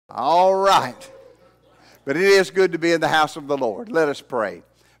All right. But it is good to be in the house of the Lord. Let us pray.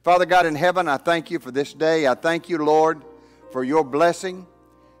 Father God in heaven, I thank you for this day. I thank you, Lord, for your blessing.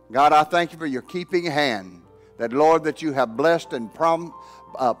 God, I thank you for your keeping hand. That, Lord, that you have blessed and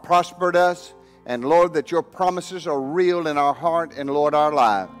prospered us. And, Lord, that your promises are real in our heart and, Lord, our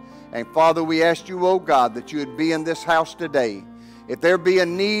life. And, Father, we ask you, oh God, that you would be in this house today. If there be a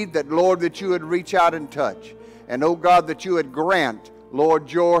need, that, Lord, that you would reach out and touch. And, oh God, that you would grant,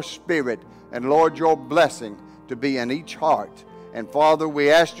 Lord, your spirit and, Lord, your blessing to be in each heart. And, Father, we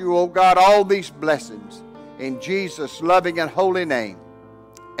ask you, oh God, all these blessings in Jesus' loving and holy name.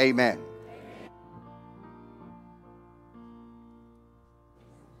 Amen.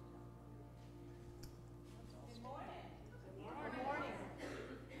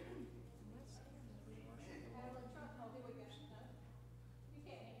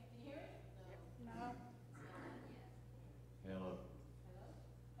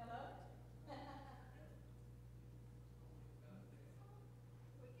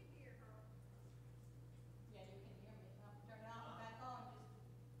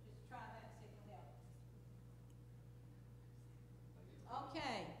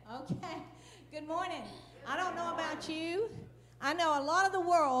 Okay. Good morning. I don't know about you. I know a lot of the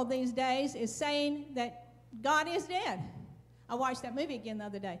world these days is saying that God is dead. I watched that movie again the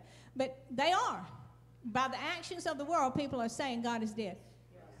other day. But they are. By the actions of the world, people are saying God is dead.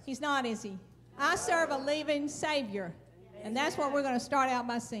 He's not, is he? I serve a living Savior. And that's what we're going to start out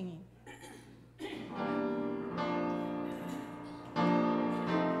by singing.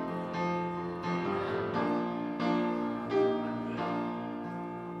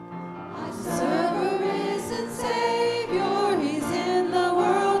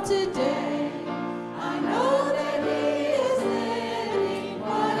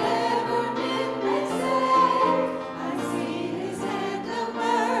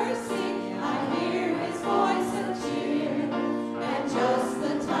 Just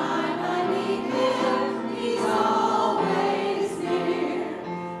the time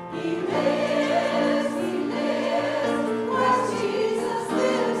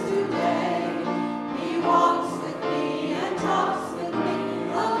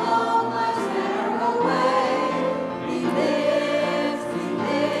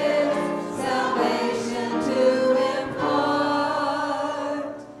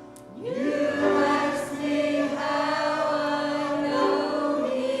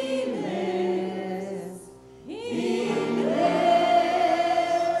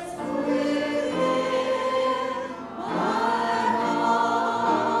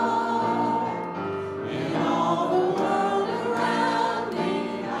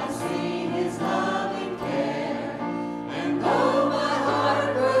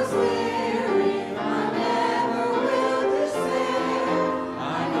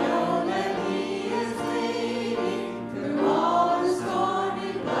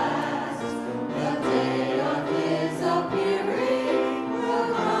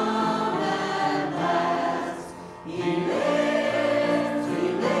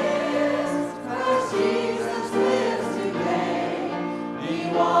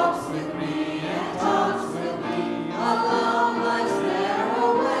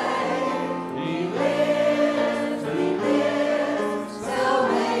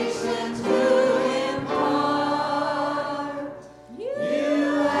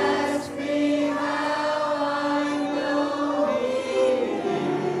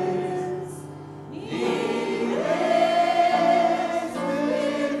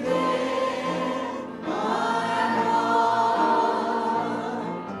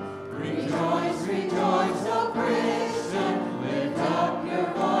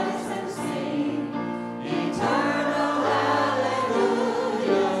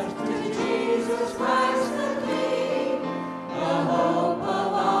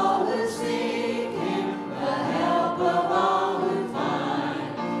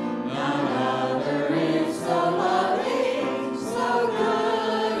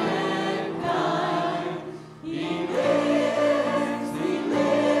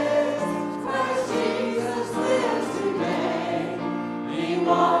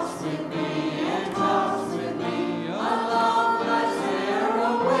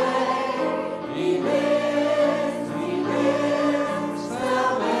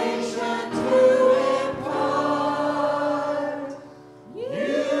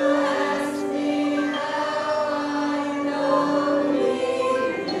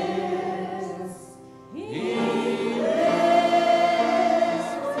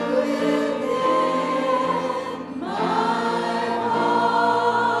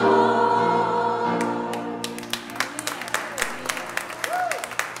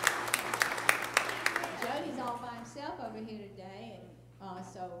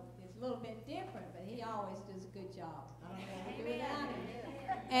always does a good job. I don't know what to do without him.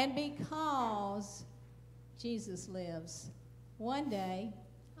 And because Jesus lives, one day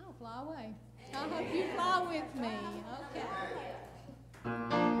I'll fly away. I hope you fly with me.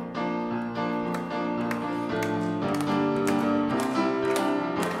 Okay.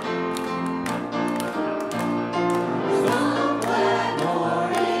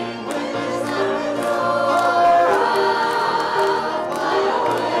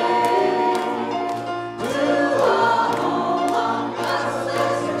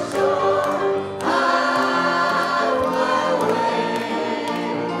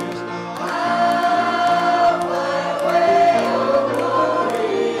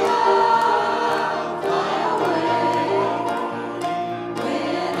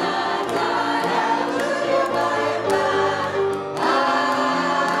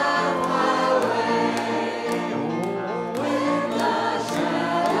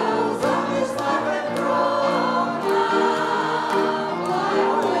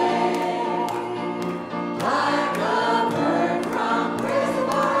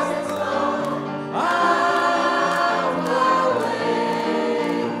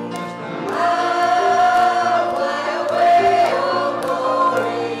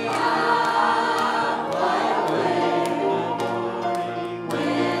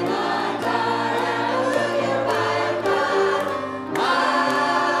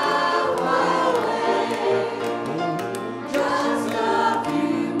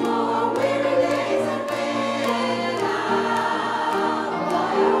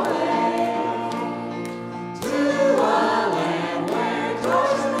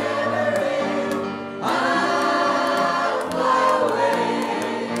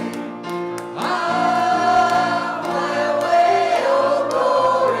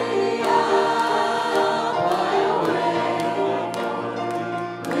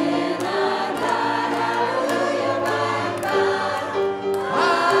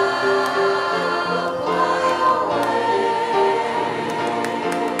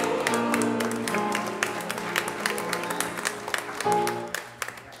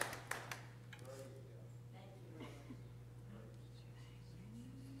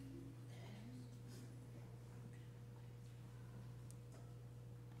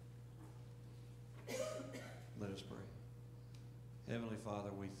 Heavenly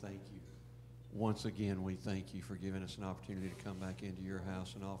Father, we thank you. Once again, we thank you for giving us an opportunity to come back into your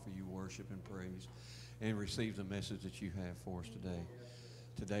house and offer you worship and praise and receive the message that you have for us today.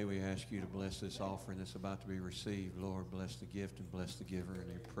 Today we ask you to bless this offering that's about to be received. Lord, bless the gift and bless the giver.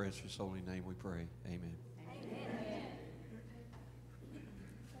 In your precious holy name we pray. Amen.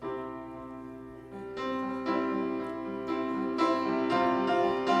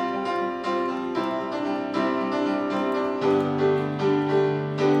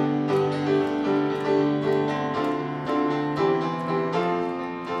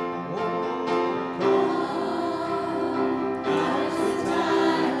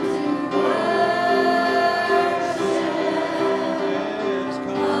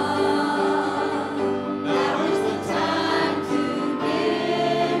 Now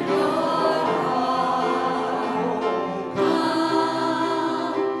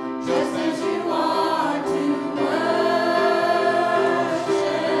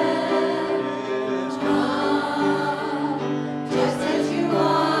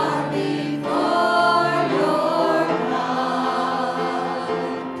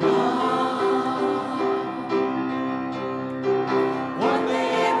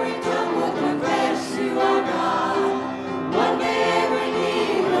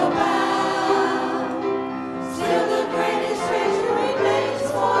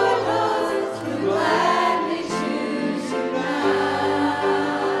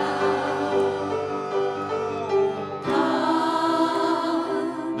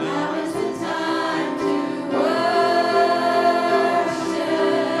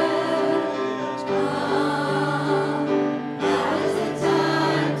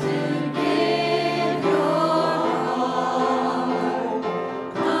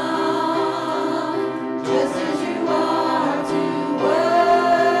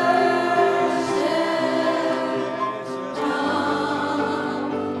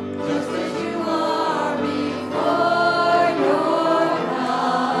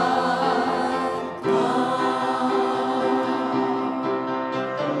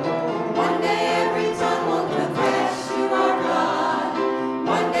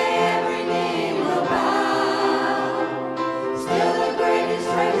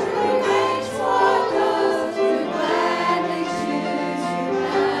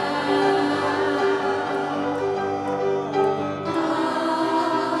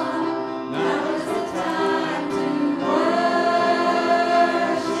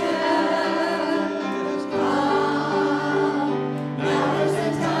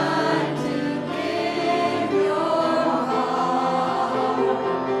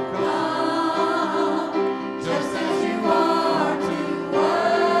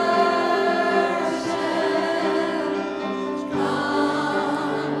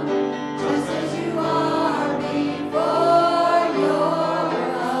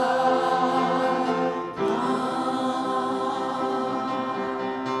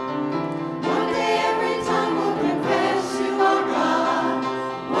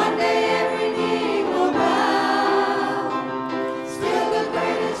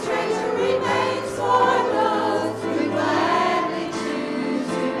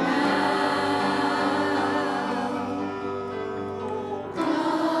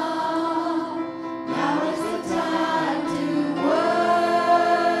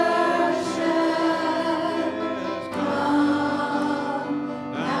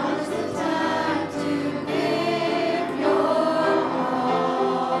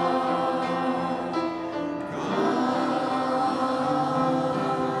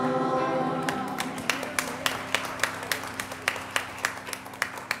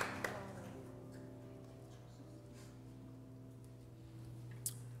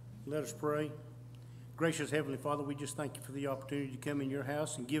Let us pray. Gracious Heavenly Father, we just thank you for the opportunity to come in your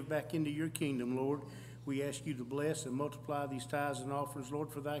house and give back into your kingdom, Lord. We ask you to bless and multiply these tithes and offerings,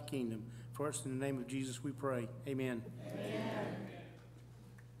 Lord, for thy kingdom. First, in the name of Jesus, we pray. Amen. Amen.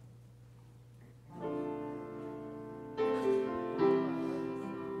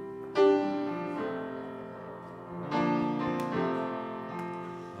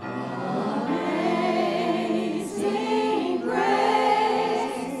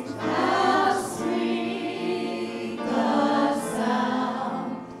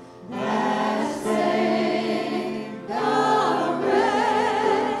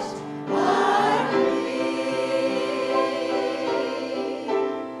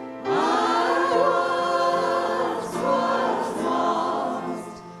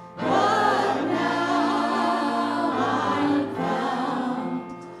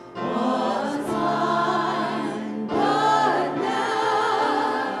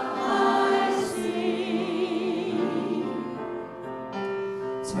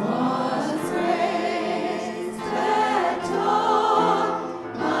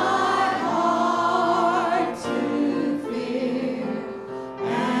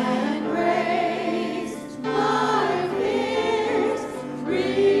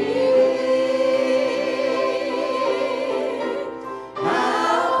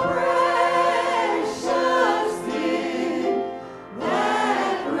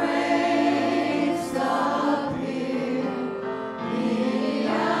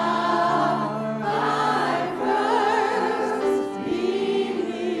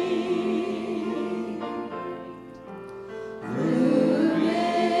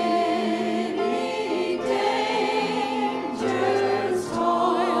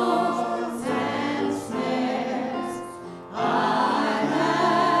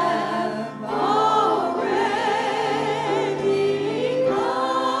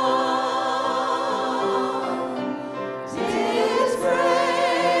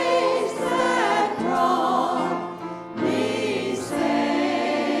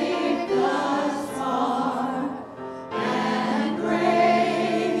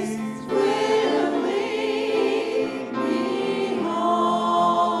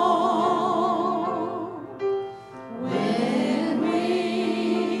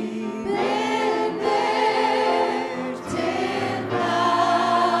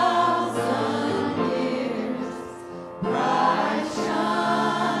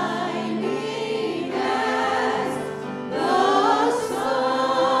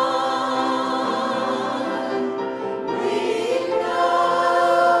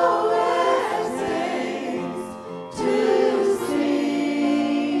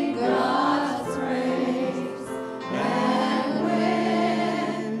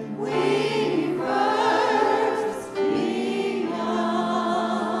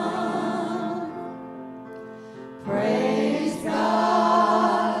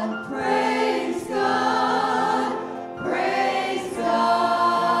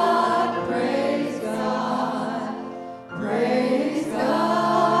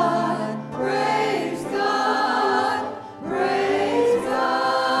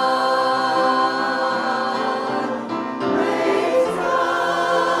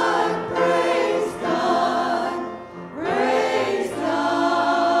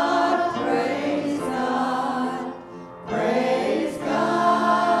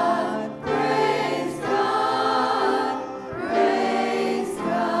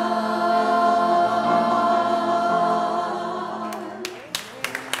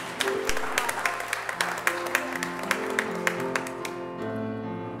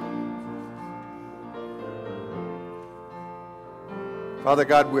 Father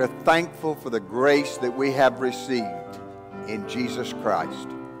God, we're thankful for the grace that we have received in Jesus Christ.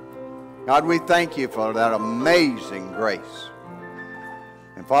 God, we thank you for that amazing grace.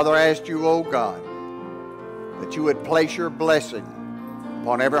 And Father, I ask you, oh God, that you would place your blessing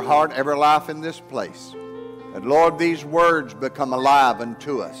upon every heart, every life in this place. That, Lord, these words become alive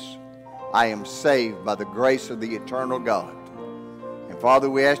unto us. I am saved by the grace of the eternal God. And Father,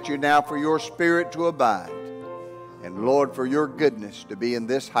 we ask you now for your Spirit to abide. And Lord, for your goodness to be in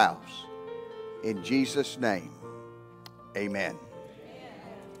this house. In Jesus' name, amen.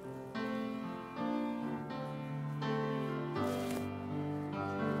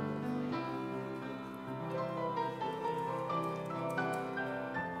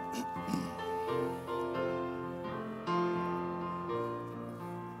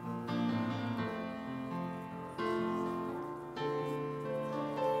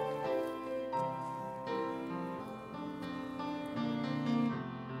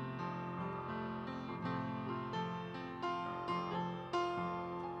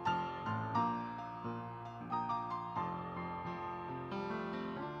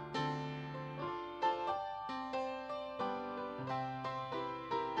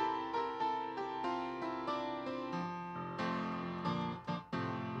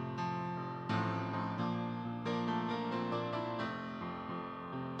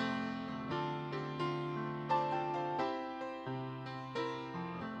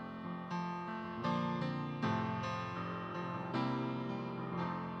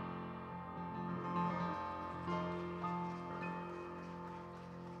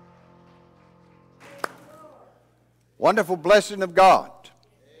 Wonderful blessing of God.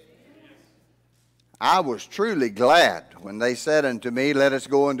 I was truly glad when they said unto me, let us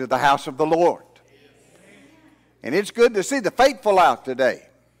go into the house of the Lord. And it's good to see the faithful out today.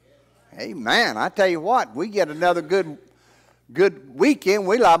 Amen. I tell you what, we get another good weekend,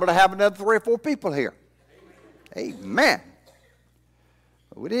 we're liable to have another 3 or 4 people here. Amen.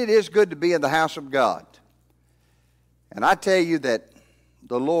 But it is good to be in the house of God. And I tell you that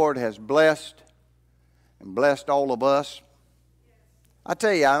the Lord has blessed and blessed all of us. I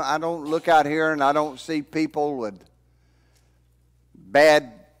tell you, I don't look out here and I don't see people with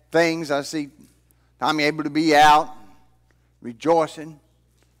bad things. I see Tommy able to be out rejoicing.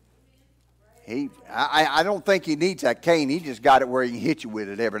 I don't think he needs that cane. He just got it where he can hit you with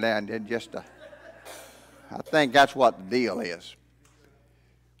it every now and then. I think that's what the deal is.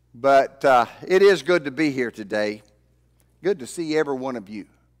 But it is good to be here today. Good to see every one of you.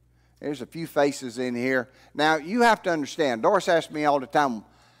 There's a few faces in here. Now, you have to understand, Doris asks me all the time,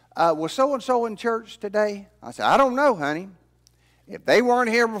 was so-and-so in church today? I said, I don't know, honey. If they weren't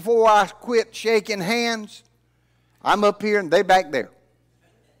here before I quit shaking hands, I'm up here and they back there.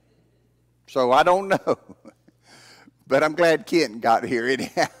 So I don't know. But I'm glad Kent got here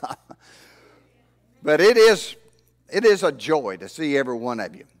anyhow. But it is a joy to see every one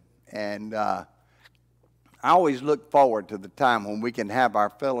of you. And I always look forward to the time when we can have our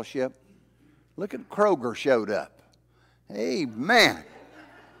fellowship. Look at Kroger showed up. Amen.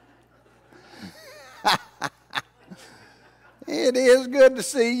 It is good to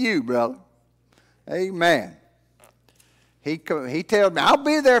see you, brother. Amen. He tells me, I'll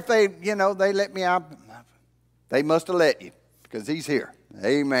be there if they let me out. They must have let you because he's here.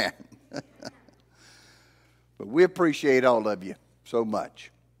 Amen. But we appreciate all of you so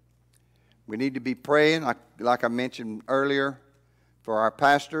much. We need to be praying, like I mentioned earlier, for our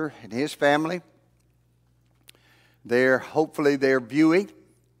pastor and his family. Hopefully they're viewing.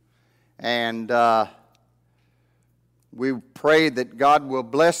 And we pray that God will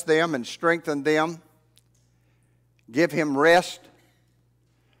bless them and strengthen them. Give him rest.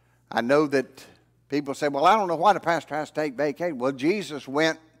 I know that people say, well, I don't know why the pastor has to take vacation. Well, Jesus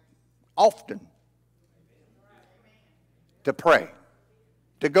went often to pray,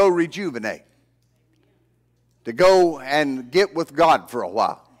 to go rejuvenate, to go and get with God for a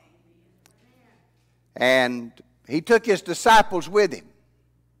while. And he took his disciples with him.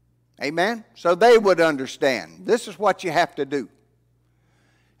 Amen? So they would understand. This is what you have to do.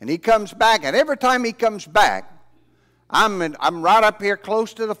 And he comes back, and every time he comes back, I'm right up here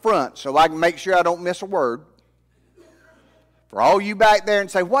close to the front so I can make sure I don't miss a word. For all you back there and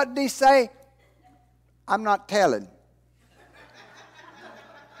say, what did he say? I'm not telling.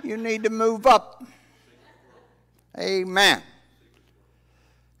 You need to move up. Amen.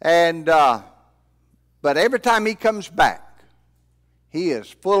 And but every time he comes back, he is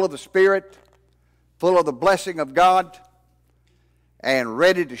full of the Spirit, full of the blessing of God, and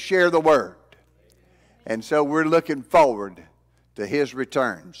ready to share the Word. And so we're looking forward to his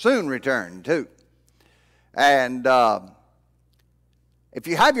return. Soon return, too. And if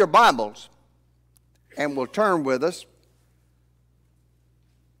you have your Bibles, and will turn with us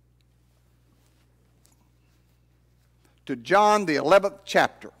to John, the 11th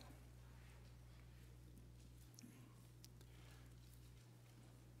chapter.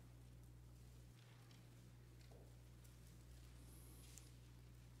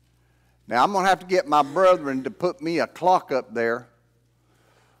 Now, I'm going to have to get my brethren to put me a clock up there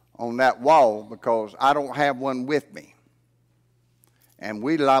on that wall because I don't have one with me. And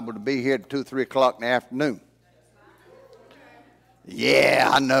we're liable to be here at 2 or 3 o'clock in the afternoon. Yeah,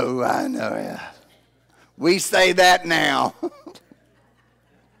 I know. Yeah. We say that now.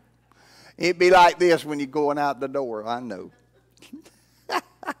 It'd be like this when you're going out the door, I know.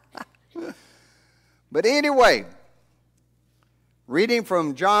 But anyway, reading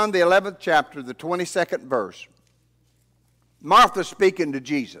from John the 11th chapter, the 22nd verse. Martha speaking to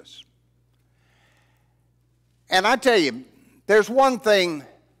Jesus. And I tell you, there's one thing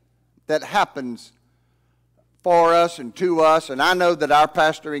that happens for us and to us, and I know that our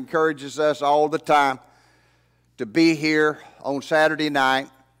pastor encourages us all the time to be here on Saturday night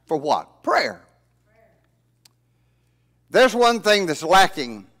for what? Prayer. There's one thing that's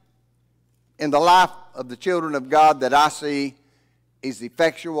lacking in the life of the children of God that I see is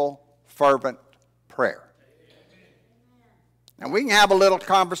effectual, fervent prayer. And we can have a little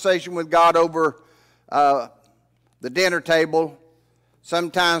conversation with God over the dinner table.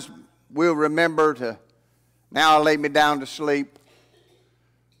 Sometimes we'll remember to, now I'll lay me down to sleep.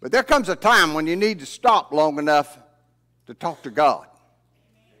 But there comes a time when you need to stop long enough to talk to God.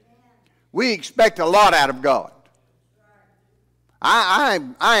 We expect a lot out of God. I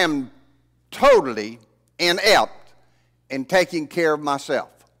am totally inept in taking care of myself.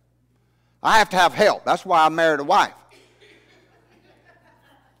 I have to have help. That's why I married a wife.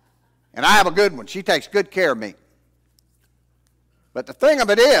 And I have a good one. She takes good care of me. But the thing of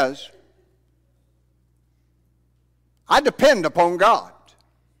it is, I depend upon God.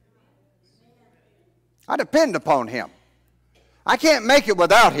 I depend upon Him. I can't make it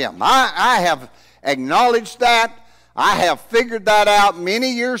without Him. I have acknowledged that. I have figured that out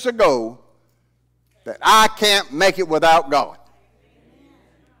many years ago, that I can't make it without God.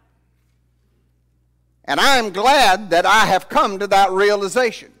 And I am glad that I have come to that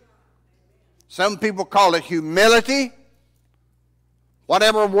realization. Some people call it humility,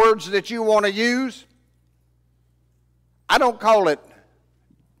 whatever words that you want to use. I don't call it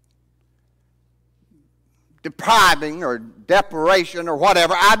depriving or deprivation or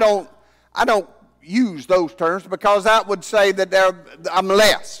whatever. I don't use those terms because that would say that I'm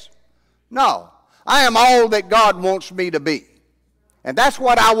less. No, I am all that God wants me to be. And that's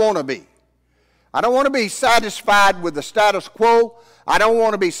what I want to be. I don't want to be satisfied with the status quo. I don't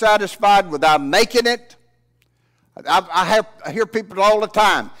want to be satisfied without making it. I hear people all the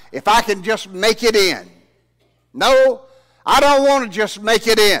time, if I can just make it in. No, I don't want to just make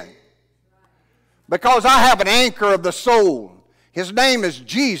it in. Because I have an anchor of the soul. His name is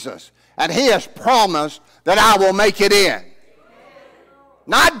Jesus, and He has promised that I will make it in.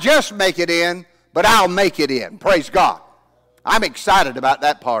 Not just make it in, but I'll make it in. Praise God. I'm excited about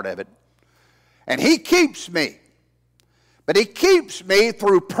that part of it. And He keeps me. But He keeps me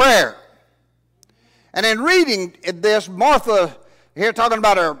through prayer. And in reading this, Martha, here talking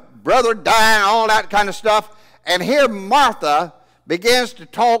about her brother dying, all that kind of stuff, and here Martha begins to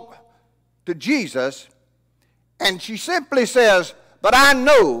talk to Jesus, and she simply says, but I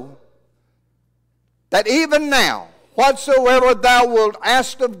know that even now, whatsoever thou wilt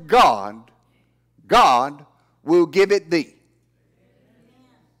ask of God, God will give it thee.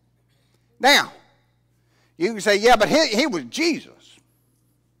 Now, you can say, yeah, but he was Jesus.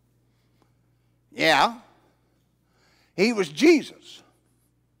 Yeah, He was Jesus.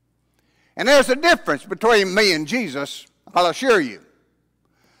 And there's a difference between me and Jesus, I'll assure you.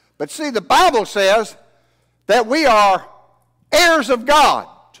 But see, the Bible says that we are heirs of God,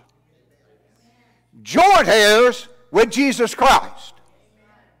 joint heirs with Jesus Christ.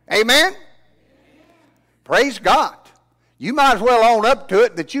 Amen? Praise God. You might as well own up to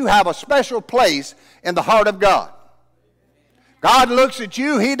it that you have a special place in the heart of God. God looks at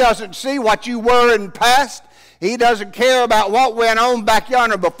you. He doesn't see what you were in the past. He doesn't care about what went on back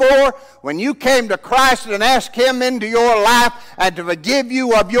yonder before. When you came to Christ and asked Him into your life and to forgive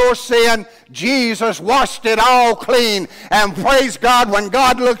you of your sin, Jesus washed it all clean. And praise God, when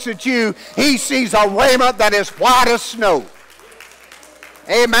God looks at you, He sees a raiment that is white as snow.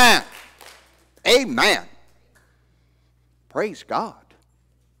 Amen. Amen. Praise God.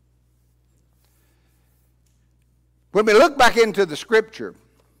 When we look back into the Scripture,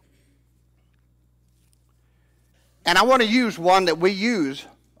 and I want to use one that we use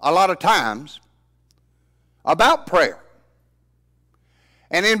a lot of times about prayer.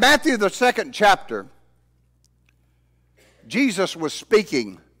 And in Matthew, the 2nd chapter, Jesus was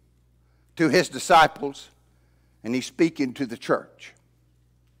speaking to His disciples, and He's speaking to the church.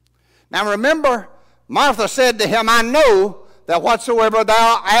 Now remember, Martha said to Him, I know that whatsoever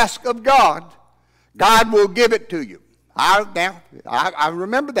thou ask of God, God will give it to you. I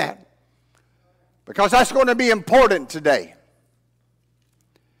remember that. Because that's going to be important today.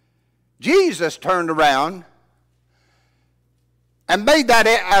 Jesus turned around and made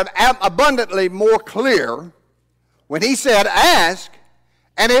that abundantly more clear when He said, ask,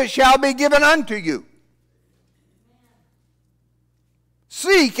 and it shall be given unto you.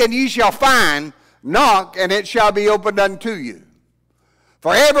 Seek, and ye shall find. Knock, and it shall be opened unto you.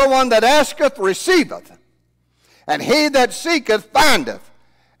 For everyone that asketh receiveth, and he that seeketh findeth,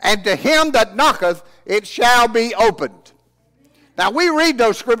 and to him that knocketh it shall be opened. Now we read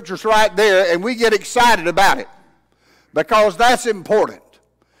those scriptures right there and we get excited about it because that's important.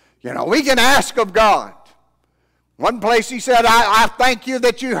 You know, we can ask of God. One place He said, I thank you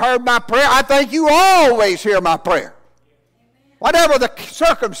that you heard my prayer. I thank you always hear my prayer. Whatever the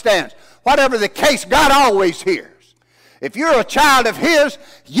circumstance, whatever the case, God always hears. If you're a child of His,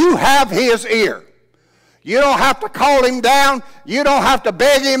 you have His ear. You don't have to call Him down. You don't have to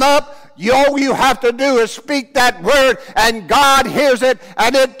beg Him up. All you have to do is speak that word, and God hears it,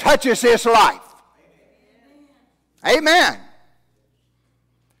 and it touches his life. Amen.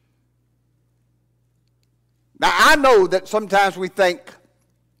 Now, I know that sometimes we think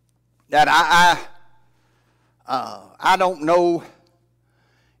that I don't know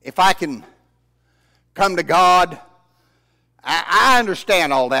if I can come to God. I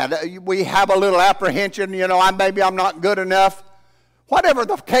understand all that. We have a little apprehension, maybe I'm not good enough. Whatever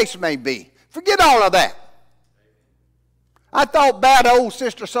the case may be, forget all of that. I thought bad of old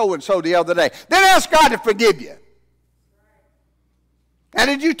sister so-and-so the other day. Then ask God to forgive you. And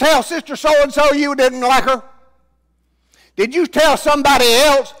did you tell sister so-and-so you didn't like her? Did you tell somebody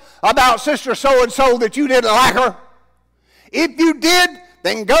else about sister so-and-so that you didn't like her? If you did,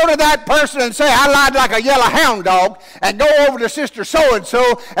 then go to that person and say, I lied like a yellow hound dog, and go over to sister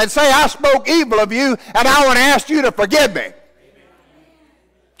so-and-so and say, I spoke evil of you, and I want to ask you to forgive me.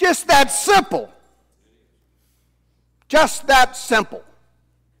 Just that simple. Just that simple.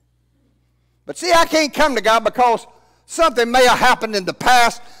 But see, I can't come to God because something may have happened in the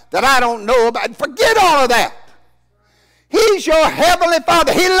past that I don't know about. Forget all of that. He's your heavenly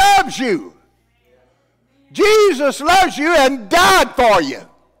Father. He loves you. Jesus loves you and died for you.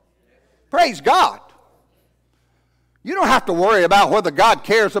 Praise God. You don't have to worry about whether God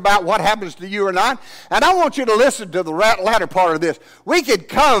cares about what happens to you or not. And I want you to listen to the latter part of this. We could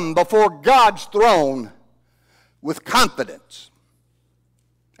come before God's throne with confidence.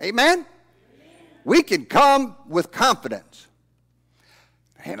 Amen? We can come with confidence.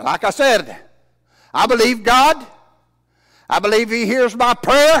 And like I said, I believe God. I believe He hears my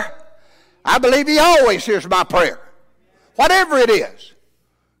prayer. I believe He always hears my prayer. Whatever it is,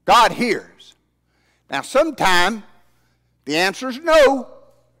 God hears. Now, sometime the answer is no.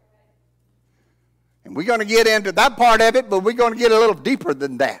 And we're going to get into that part of it, but we're going to get a little deeper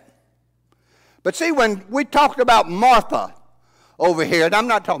than that. But see, when we talked about Martha over here, and I'm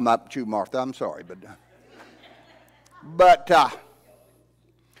not talking about you, Martha, I'm sorry, but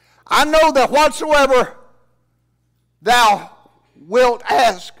I know that whatsoever thou wilt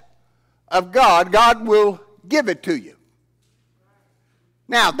ask of God, God will give it to you.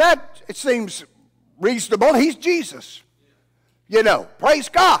 Now, that, it seems reasonable. He's Jesus. Praise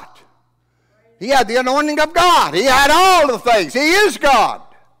God. He had the anointing of God. He had all the things. He is God.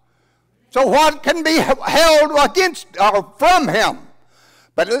 So what can be held against or from Him?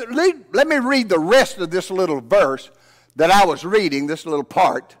 But let me read the rest of this little verse that I was reading, this little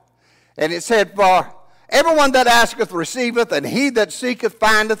part. And it said, for everyone that asketh receiveth, and he that seeketh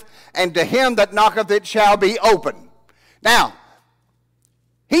findeth, and to him that knocketh it shall be opened. Now,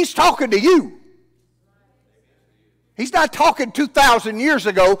 He's talking to you. He's not talking 2,000 years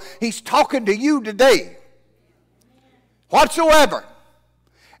ago. He's talking to you today. Whatsoever.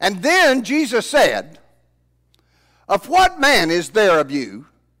 And then Jesus said, of what man is there of you,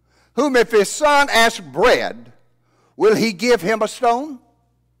 whom if his son ask bread, will he give him a stone?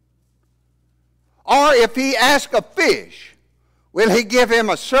 Or if he ask a fish, will he give him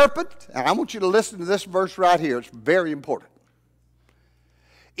a serpent? And I want you to listen to this verse right here. It's very important.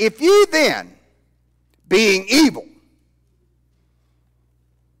 If ye then, being evil,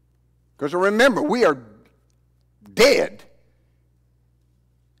 because remember, we are dead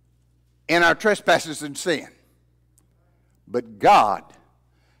in our trespasses and sin. But God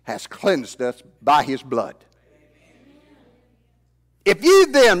has cleansed us by His blood. If ye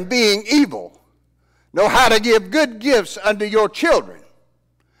then, being evil, know how to give good gifts unto your children,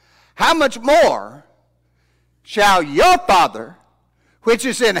 how much more shall your Father, which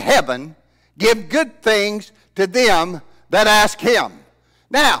is in heaven, give good things to them that ask Him?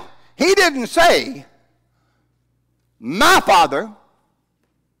 Now, He didn't say, my Father.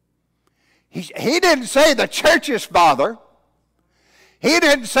 He didn't say the church's father. He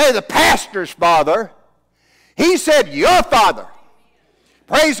didn't say the pastor's father. He said your Father.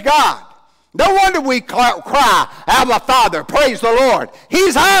 Praise God. No wonder we cry, Abba Father, praise the Lord.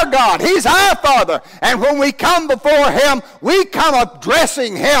 He's our God. He's our Father. And when we come before Him, we come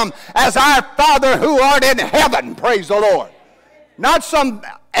addressing Him as our Father who art in heaven, praise the Lord. Not some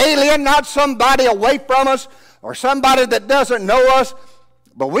alien, not somebody away from us or somebody that doesn't know us,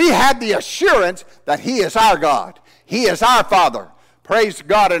 but we have the assurance that He is our God. He is our Father. Praise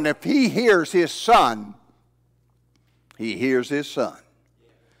God. And if He hears His Son, He hears His Son.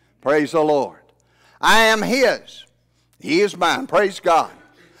 Praise the Lord. I am His. He is mine. Praise God.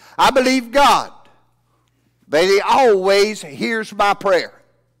 I believe God that He always hears my prayer.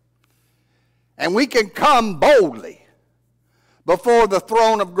 And we can come boldly before the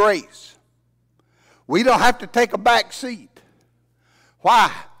throne of grace. We don't have to take a back seat.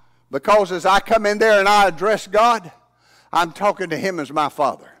 Why? Because as I come in there and I address God, I'm talking to Him as my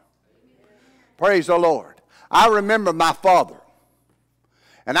Father. Praise the Lord. I remember my father.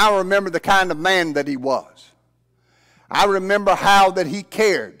 And I remember the kind of man that he was. I remember how that he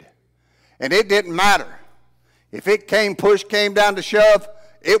cared. And it didn't matter If push came down to shove,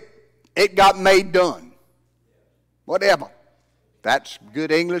 it got made done. Whatever. If that's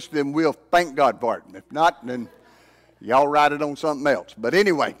good English, then we'll thank God for it. If not, then y'all write it on something else. But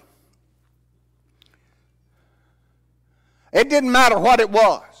anyway, it didn't matter what it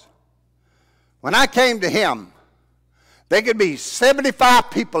was. When I came to him, there could be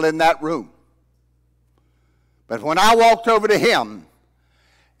 75 people in that room. But when I walked over to him,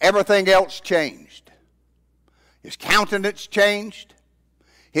 everything else changed. His countenance changed.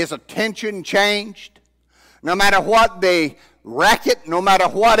 His attention changed. No matter what the racket, no matter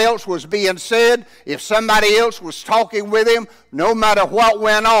what else was being said, if somebody else was talking with him, no matter what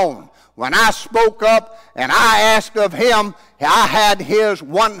went on, when I spoke up and I asked of him, I had his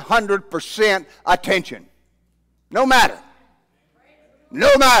 100% attention. No matter.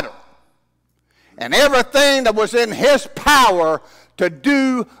 No matter. And everything that was in his power to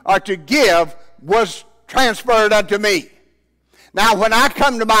do or to give was transferred unto me. Now, when I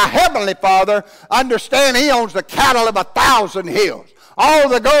come to my Heavenly Father, understand He owns the cattle of 1,000 hills. All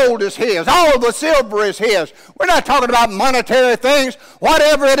the gold is His. All the silver is His. We're not talking about monetary things.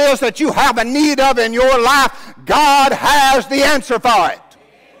 Whatever it is that you have a need of in your life, God has the answer for it.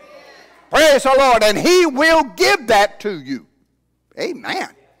 Praise the Lord. And He will give that to you. Amen.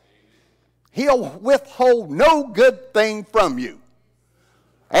 He'll withhold no good thing from you.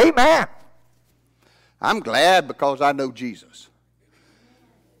 Amen. I'm glad because I know Jesus.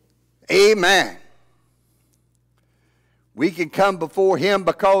 Amen. We can come before Him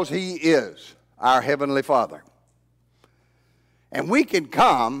because He is our Heavenly Father. And we can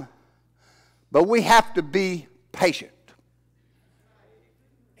come, but we have to be patient.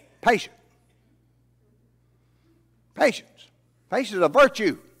 Patient. Patience. Patience is a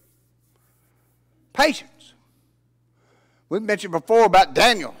virtue. Patience. We mentioned before about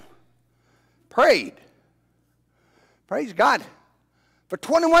Daniel. Prayed. Praise God. For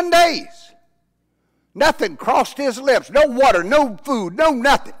 21 days. Nothing crossed his lips. No water, no food, no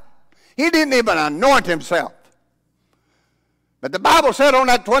nothing. He didn't even anoint himself. But the Bible said on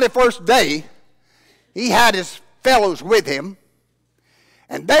that 21st day, he had his fellows with him,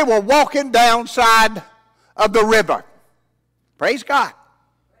 and they were walking downside of the river. Praise God.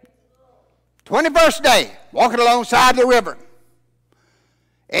 21st day, walking alongside the river.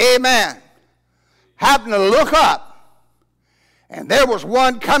 Amen. Happened to look up, and there was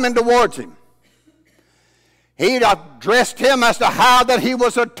one coming towards him. He addressed him as to how that he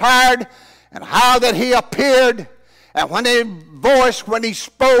was attired and how that he appeared. And when he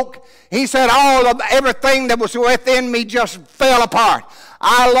spoke, he said, everything that was within me just fell apart.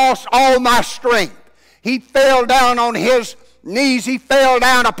 I lost all my strength. He fell down on his knees. He fell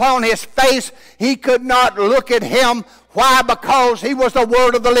down upon his face. He could not look at him. Why? Because he was the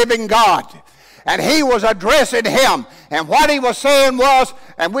Word of the living God. And he was addressing him. And what he was saying was,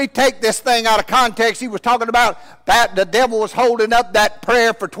 and we take this thing out of context, he was talking about that the devil was holding up that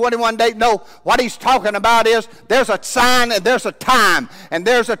prayer for 21 days. No, what he's talking about is there's a sign and there's a time. And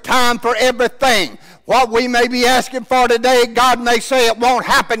there's a time for everything. What we may be asking for today, God may say it won't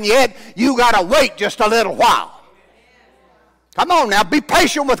happen yet. You got to wait just a little while. Come on now, be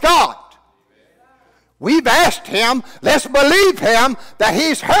patient with God. We've asked Him, let's believe Him that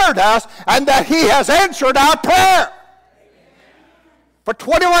He's heard us and that He has answered our prayer. For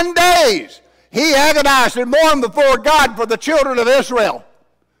 21 days, he agonized and mourned before God for the children of Israel.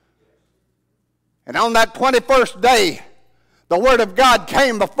 And on that 21st day, the Word of God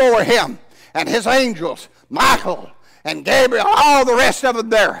came before him, and his angels, Michael and Gabriel, all the rest of them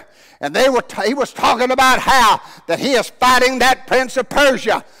there. And he was talking about how that he is fighting that prince of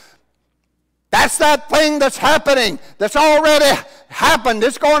Persia. That's that thing that's happening, that's already happened.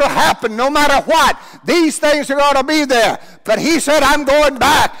 It's going to happen no matter what. These things are going to be there. But he said, I'm going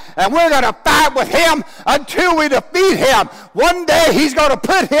back, and we're going to fight with him until we defeat him. One day he's going to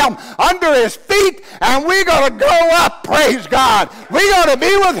put him under his feet, and we're going to go up, praise God. We're going to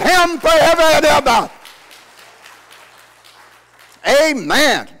be with him forever and ever.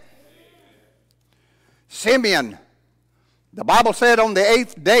 Amen. Simeon, the Bible said on the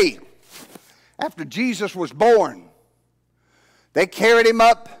 8th day, after Jesus was born, they carried him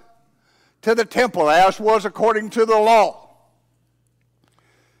up to the temple, as was according to the law.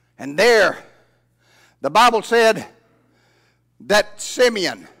 And there, the Bible said that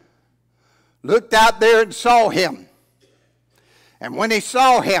Simeon looked out there and saw him. And when he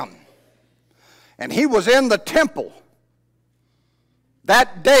saw him, and he was in the temple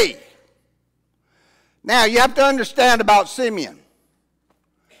that day. Now, you have to understand about Simeon.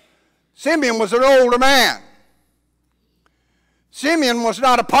 Simeon was an older man. Simeon was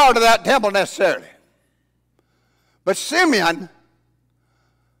not a part of that temple necessarily. But Simeon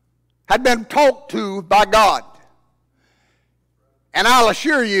had been talked to by God. And I'll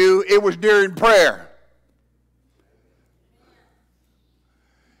assure you, it was during prayer.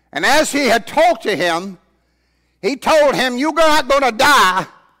 And as he had talked to him, he told him, you're not going to die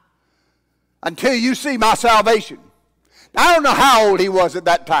until you see my salvation. Now, I don't know how old he was at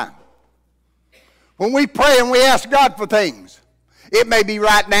that time. When we pray and we ask God for things, it may be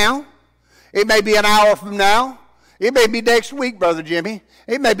right now. It may be an hour from now. It may be next week, Brother Jimmy.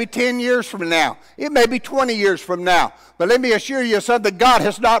 It may be 10 years from now. It may be 20 years from now. But let me assure you, son, that God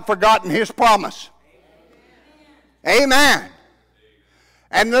has not forgotten his promise. Amen.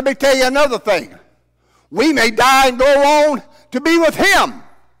 And let me tell you another thing. We may die and go on to be with him.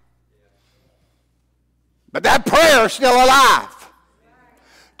 But that prayer is still alive.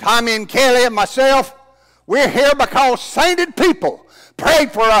 Tommy and Kelly and myself, we're here because sainted people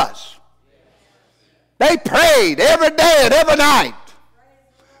prayed for us. They prayed every day and every night.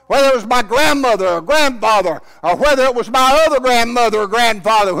 Whether it was my grandmother or grandfather, or whether it was my other grandmother or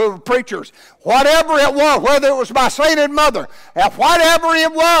grandfather who were preachers, whatever it was, whether it was my sainted mother, whatever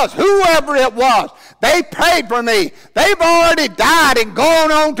it was, whoever it was, they prayed for me. They've already died and gone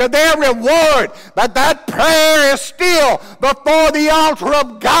on to their reward, but that prayer is still before the altar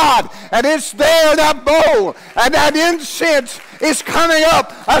of God, and it's there, that bowl, and that incense is coming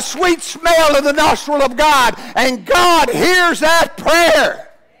up, a sweet smell in the nostril of God, and God hears that prayer.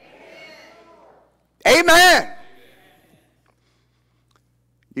 Amen.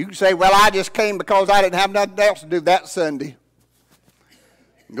 You can say, well, I just came because I didn't have nothing else to do that Sunday.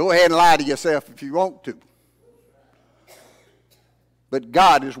 Go ahead and lie to yourself if you want to. But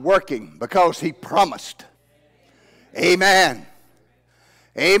God is working because he promised. Amen.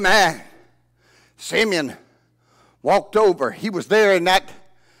 Amen. Simeon walked over. He was there in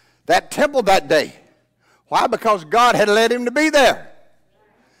that temple that day. Why? Because God had led him to be there.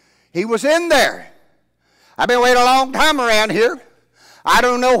 He was in there. I've been waiting a long time around here. I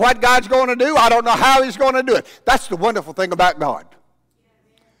don't know what God's going to do. I don't know how he's going to do it. That's the wonderful thing about God.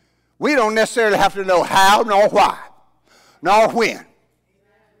 We don't necessarily have to know how, nor why, nor when.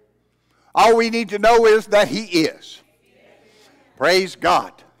 All we need to know is that he is. Praise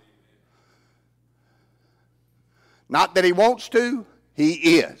God. Not that he wants to, he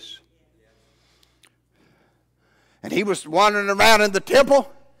is. And he was wandering around in the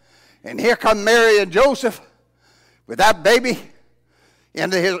temple, and here come Mary and Joseph with that baby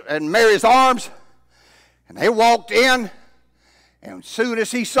in Mary's arms, and they walked in, and as soon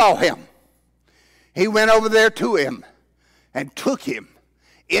as he saw him, he went over there to him and took him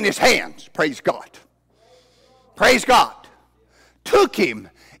in his hands. Praise God. Praise God. Took him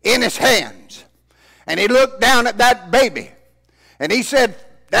in his hands, and he looked down at that baby, and he said,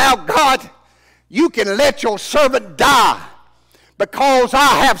 now God, you can let your servant die, because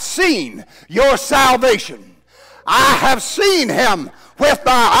I have seen your salvation. I have seen him with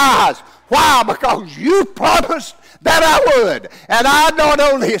my eyes. Why? Because you promised that I would. And I not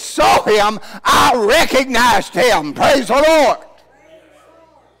only saw him, I recognized him. Praise the Lord.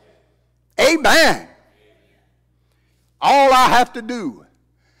 Amen. All I have to do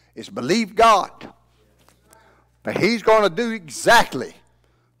is believe God. But he's going to do exactly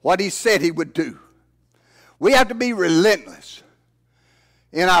what he said he would do. We have to be relentless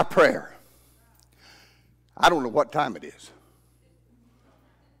in our prayer. I don't know what time it is.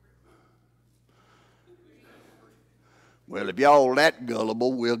 Well, if y'all that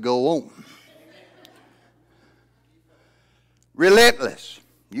gullible, we'll go on. Relentless.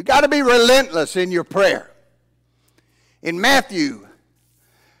 You got to be relentless in your prayer. In Matthew,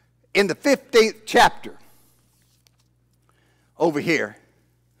 in the 15th chapter, over here,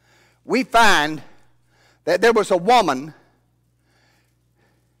 we find that there was a woman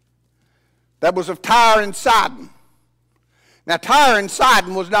that was of Tyre and Sidon. Now, Tyre and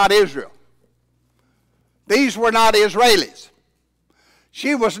Sidon was not Israel. These were not Israelis.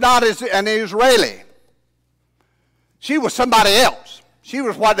 She was not an Israeli. She was somebody else. She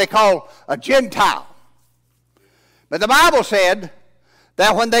was what they call a Gentile. But the Bible said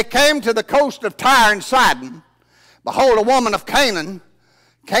that when they came to the coast of Tyre and Sidon, behold, a woman of Canaan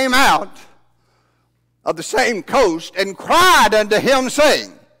came out of the same coast and cried unto him,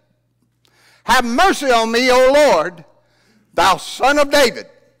 saying, have mercy on me, O Lord, thou son of David.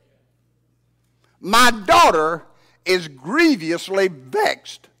 My daughter is grievously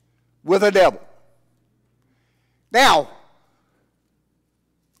vexed with a devil. Now,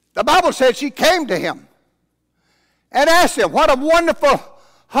 the Bible said she came to him and asked him. What a wonderful,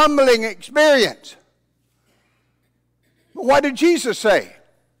 humbling experience. But what did Jesus say?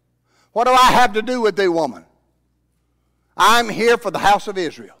 What do I have to do with thee, woman? I'm here for the house of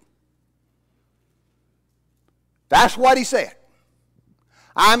Israel. That's what he said.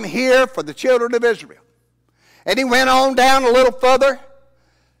 I'm here for the children of Israel. And he went on down a little further.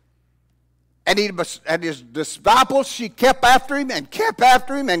 And his disciples, she kept after him and kept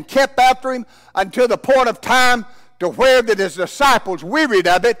after him and kept after him until the point of time to where that his disciples wearied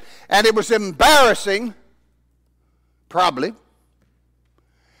of it, and it was embarrassing, probably.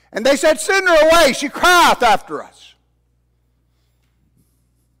 And they said, send her away, she crieth after us.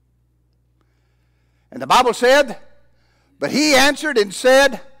 And the Bible said, but he answered and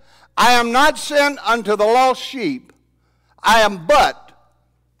said, I am not sent unto the lost sheep, I am but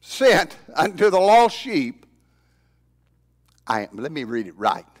sent unto the lost sheep. Let me read it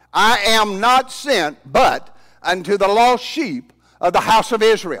right. I am not sent but unto the lost sheep of the house of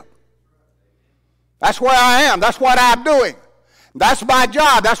Israel. That's where I am. That's what I'm doing. That's my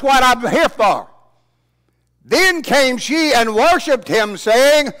job. That's what I'm here for. Then came she and worshiped him,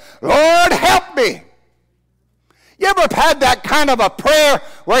 saying, Lord, help me. You ever had that kind of a prayer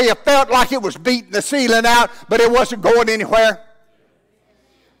where you felt like it was beating the ceiling out, but it wasn't going anywhere?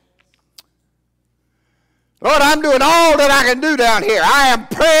 Lord, I'm doing all that I can do down here. I am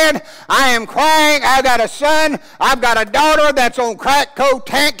praying. I am crying. I've got a son. I've got a daughter that's on crack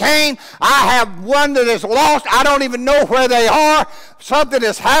cocaine. I have one that is lost. I don't even know where they are. Something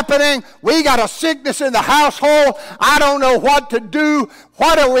is happening. We got a sickness in the household. I don't know what to do.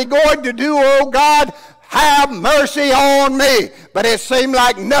 What are we going to do, oh God? Have mercy on me. But it seemed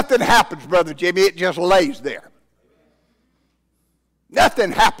like nothing happens, Brother Jimmy. It just lays there.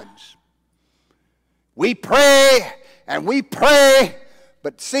 Nothing happens. We pray and we pray,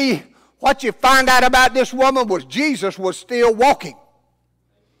 but see, what you find out about this woman was Jesus was still walking.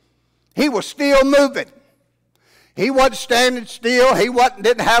 He was still moving. He wasn't standing still. He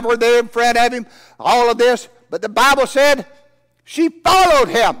didn't have her there in front of him, all of this. But the Bible said she followed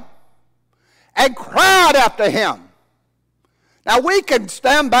him and cried after him. Now, we can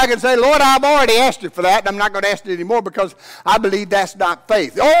stand back and say, Lord, I've already asked you for that, and I'm not going to ask you anymore because I believe that's not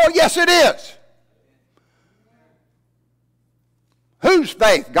faith. Oh, yes, it is. Whose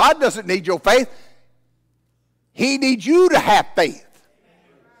faith? God doesn't need your faith. He needs you to have faith.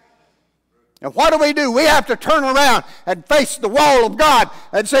 And what do? We have to turn around and face the wall of God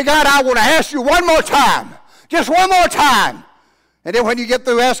and say, God, I want to ask you one more time. Just one more time. And then when you get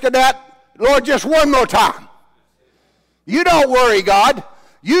through asking that, Lord, just one more time. You don't worry, God.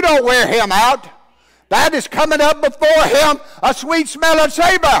 You don't wear him out. That is coming up before him, a sweet smelling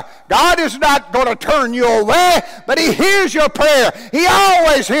savor. God is not going to turn you away, but he hears your prayer. He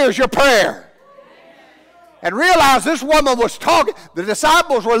always hears your prayer. And realize this woman was talking. The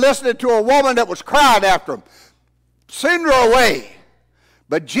disciples were listening to a woman that was crying after him. Send her away.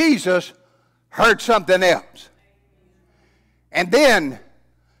 But Jesus heard something else. And then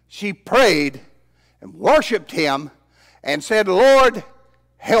she prayed and worshiped him and said, Lord,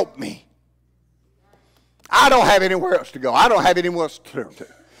 help me. I don't have anywhere else to go. I don't have anywhere else to turn to.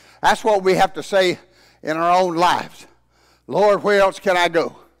 That's what we have to say in our own lives. Lord, where else can I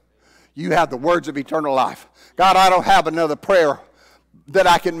go? You have the words of eternal life. God, I don't have another prayer that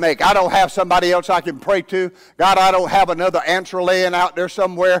I can make. I don't have somebody else I can pray to. God, I don't have another answer laying out there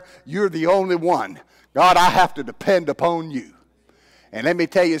somewhere. You're the only one. God, I have to depend upon you. And let me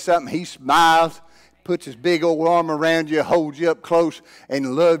tell you something. He smiles, puts his big old arm around you, holds you up close,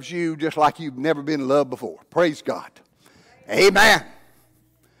 and loves you just like you've never been loved before. Praise God. Amen.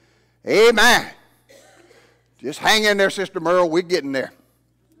 Amen. Just hang in there, Sister Merle. We're getting there.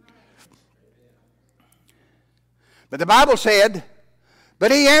 But the Bible said,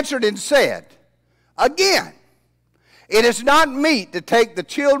 but he answered and said, again, it is not meet to take the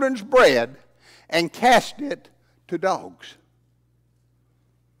children's bread and cast it to dogs.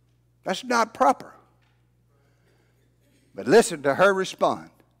 That's not proper. But listen to her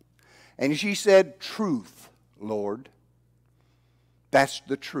respond. And she said, truth, Lord. That's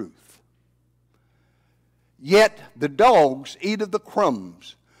the truth. Yet the dogs eat of the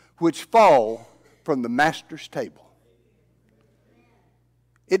crumbs which fall from the master's table.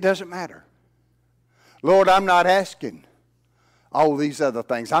 It doesn't matter. Lord, I'm not asking all these other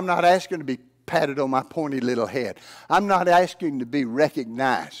things. I'm not asking to be patted on my pointy little head. I'm not asking to be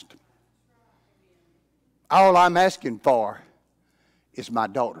recognized. All I'm asking for is my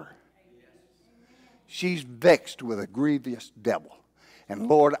daughter. She's vexed with a grievous devil. And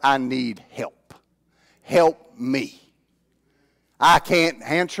Lord, I need help. Help me. I can't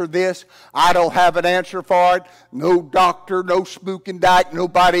answer this. I don't have an answer for it. No doctor, no spooking dyke,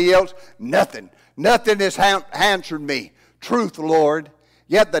 nobody else. Nothing. Nothing has answered me. Truth, Lord.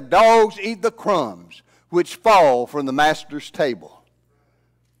 Yet the dogs eat the crumbs which fall from the master's table.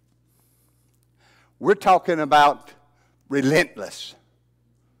 We're talking about relentless.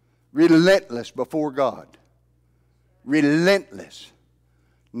 Relentless before God. Relentless.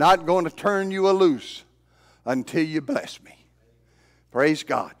 Not going to turn you loose until you bless me. Praise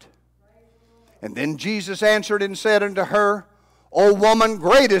God. And then Jesus answered and said unto her, O woman,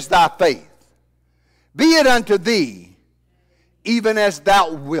 great is thy faith. Be it unto thee, even as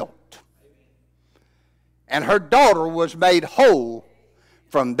thou wilt. And her daughter was made whole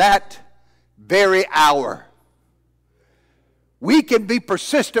from that very hour. We can be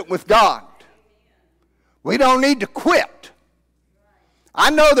persistent with God. We don't need to quit.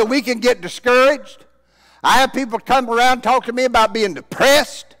 I know that we can get discouraged. I have people come around and talk to me about being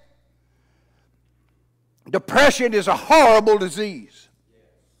depressed. Depression is a horrible disease.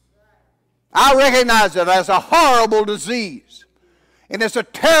 I recognize it as a horrible disease. And it's a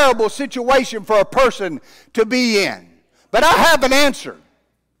terrible situation for a person to be in. But I have an answer.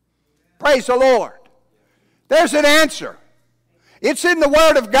 Praise the Lord. There's an answer. It's in the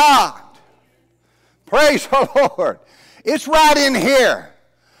Word of God. Praise the Lord. It's right in here.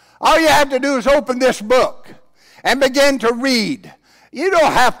 All you have to do is open this book and begin to read. You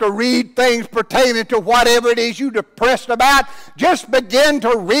don't have to read things pertaining to whatever it is you're depressed about. Just begin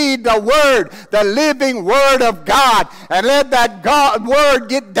to read the Word, the living Word of God, and let that Word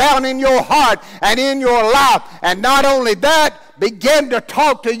get down in your heart and in your life. And not only that, begin to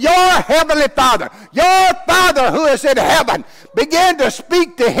talk to your Heavenly Father, your Father who is in heaven. Begin to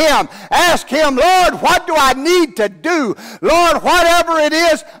speak to Him. Ask Him, Lord, what do I need to do? Lord, whatever it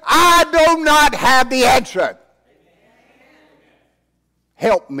is, I do not have the answer.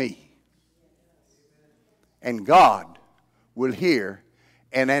 Help me. And God will hear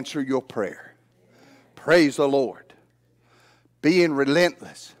and answer your prayer. Praise the Lord. Being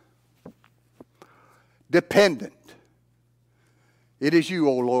relentless. Dependent. It is you,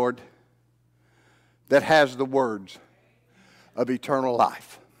 O Lord, that has the words of eternal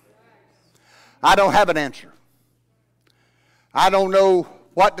life. I don't have an answer. I don't know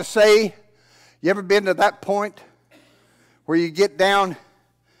what to say. You ever been to that point where you get down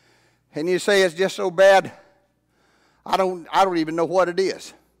and you say it's just so bad, I don't even know what it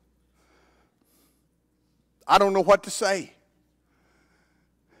is. I don't know what to say.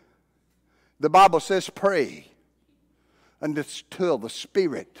 The Bible says pray until the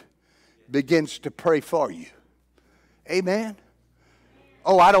Spirit begins to pray for you. Amen?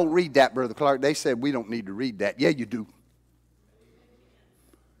 Oh, I don't read that, Brother Clark. They said we don't need to read that. Yeah, you do.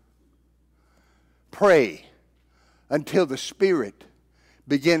 Pray until the Spirit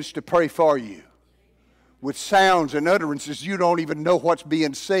begins to pray for you with sounds and utterances you don't even know what's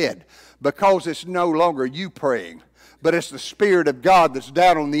being said, because it's no longer you praying, but it's the Spirit of God that's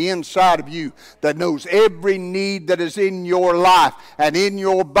down on the inside of you that knows every need that is in your life and in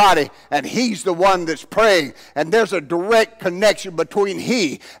your body, and He's the one that's praying, and there's a direct connection between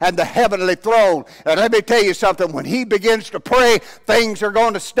He and the heavenly throne. And let me tell you something, when He begins to pray, things are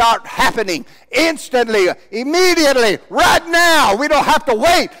going to start happening instantly, immediately, right now. We don't have to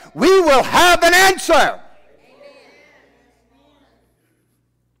wait. We will have an answer.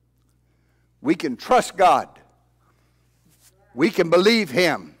 We can trust God. We can believe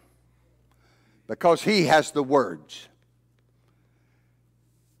Him because He has the words.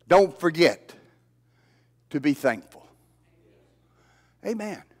 Don't forget to be thankful.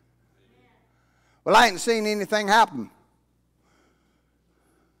 Amen. Well, I ain't seen anything happen.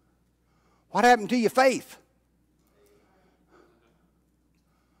 What happened to your faith?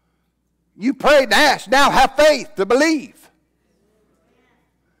 You prayed and asked. Now have faith to believe.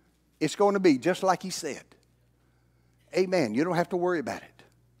 It's going to be just like He said. Amen. You don't have to worry about it.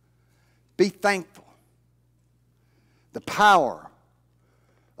 Be thankful. The power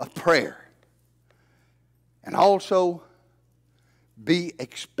of prayer. And also be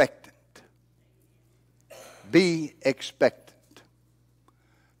expectant. Be expectant.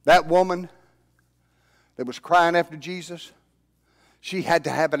 That woman that was crying after Jesus, she had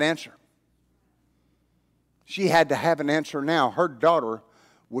to have an answer. She had to have an answer now. Her daughter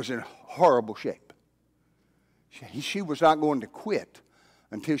was in horrible shape. She was not going to quit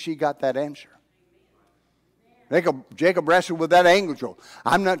until she got that answer. Jacob wrestled with that angel.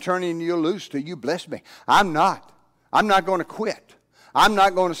 I'm not turning you loose till you bless me. I'm not. I'm not going to quit. I'm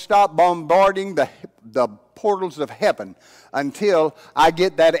not going to stop bombarding the portals of heaven until I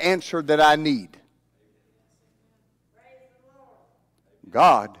get that answer that I need.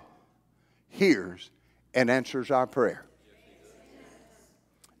 God hears and answers our prayer.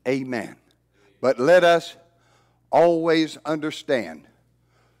 Amen. But let us always understand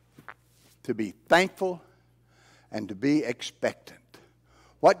to be thankful, and to be expectant.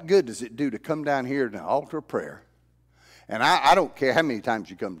 What good does it do to come down here to an altar of prayer? And I don't care how many times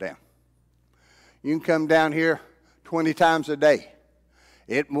you come down. You can come down here 20 times a day.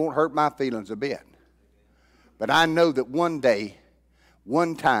 It won't hurt my feelings a bit. But I know that one day,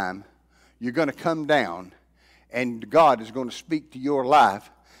 one time, you're going to come down and God is going to speak to your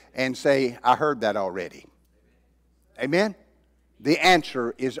life and say, I heard that already. Amen? The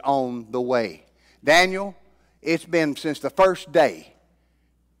answer is on the way. Daniel, it's been since the first day,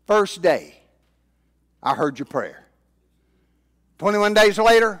 I heard your prayer. 21 days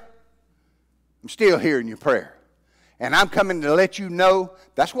later, I'm still hearing your prayer. And I'm coming to let you know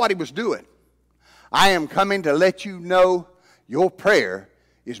that's what he was doing. I am coming to let you know your prayer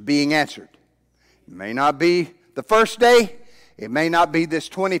is being answered. It may not be the first day. It may not be this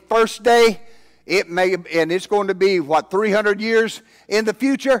 21st day. It may, and it's going to be, 300 years in the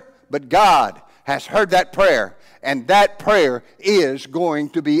future? But God has heard that prayer, and that prayer is going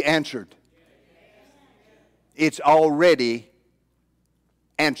to be answered. It's already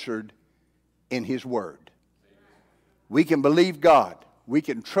answered in His Word. We can believe God. We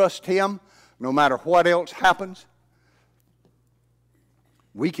can trust Him no matter what else happens.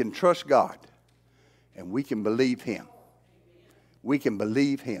 We can trust God, and we can believe Him. We can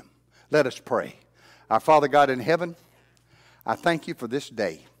believe Him. Let us pray. Our Father God in heaven, I thank you for this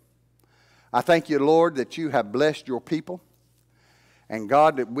day. I thank you, Lord, that you have blessed your people. And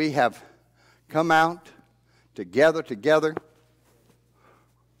God, that we have come out together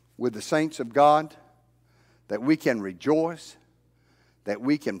with the saints of God, that we can rejoice, that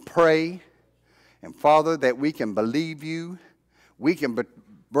we can pray, and Father, that we can believe you. We can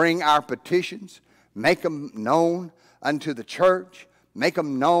bring our petitions, make them known unto the church, make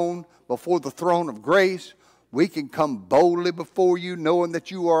them known before the throne of grace. We can come boldly before you knowing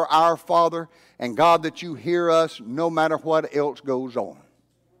that you are our Father, and God, that you hear us no matter what else goes on.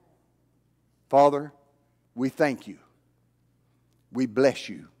 Father, we thank you. We bless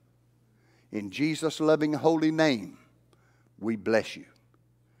you. In Jesus' loving holy name, we bless you.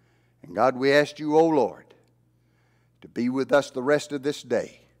 And God, we ask you, O Lord, to be with us the rest of this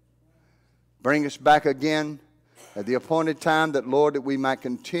day. Bring us back again at the appointed time, that, Lord, that we might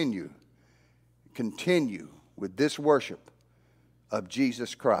continue with this worship of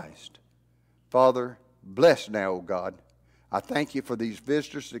Jesus Christ. Father, bless now, O God. I thank you for these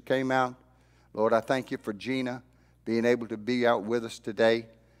visitors that came out. Lord, I thank you for Gina being able to be out with us today.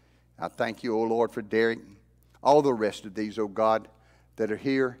 I thank you, O Lord, for Derek. All the rest of these, O God, that are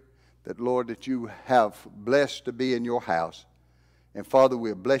here, that, Lord, that you have blessed to be in your house. And Father,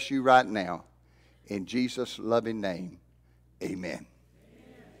 we'll bless you right now. In Jesus' loving name, amen.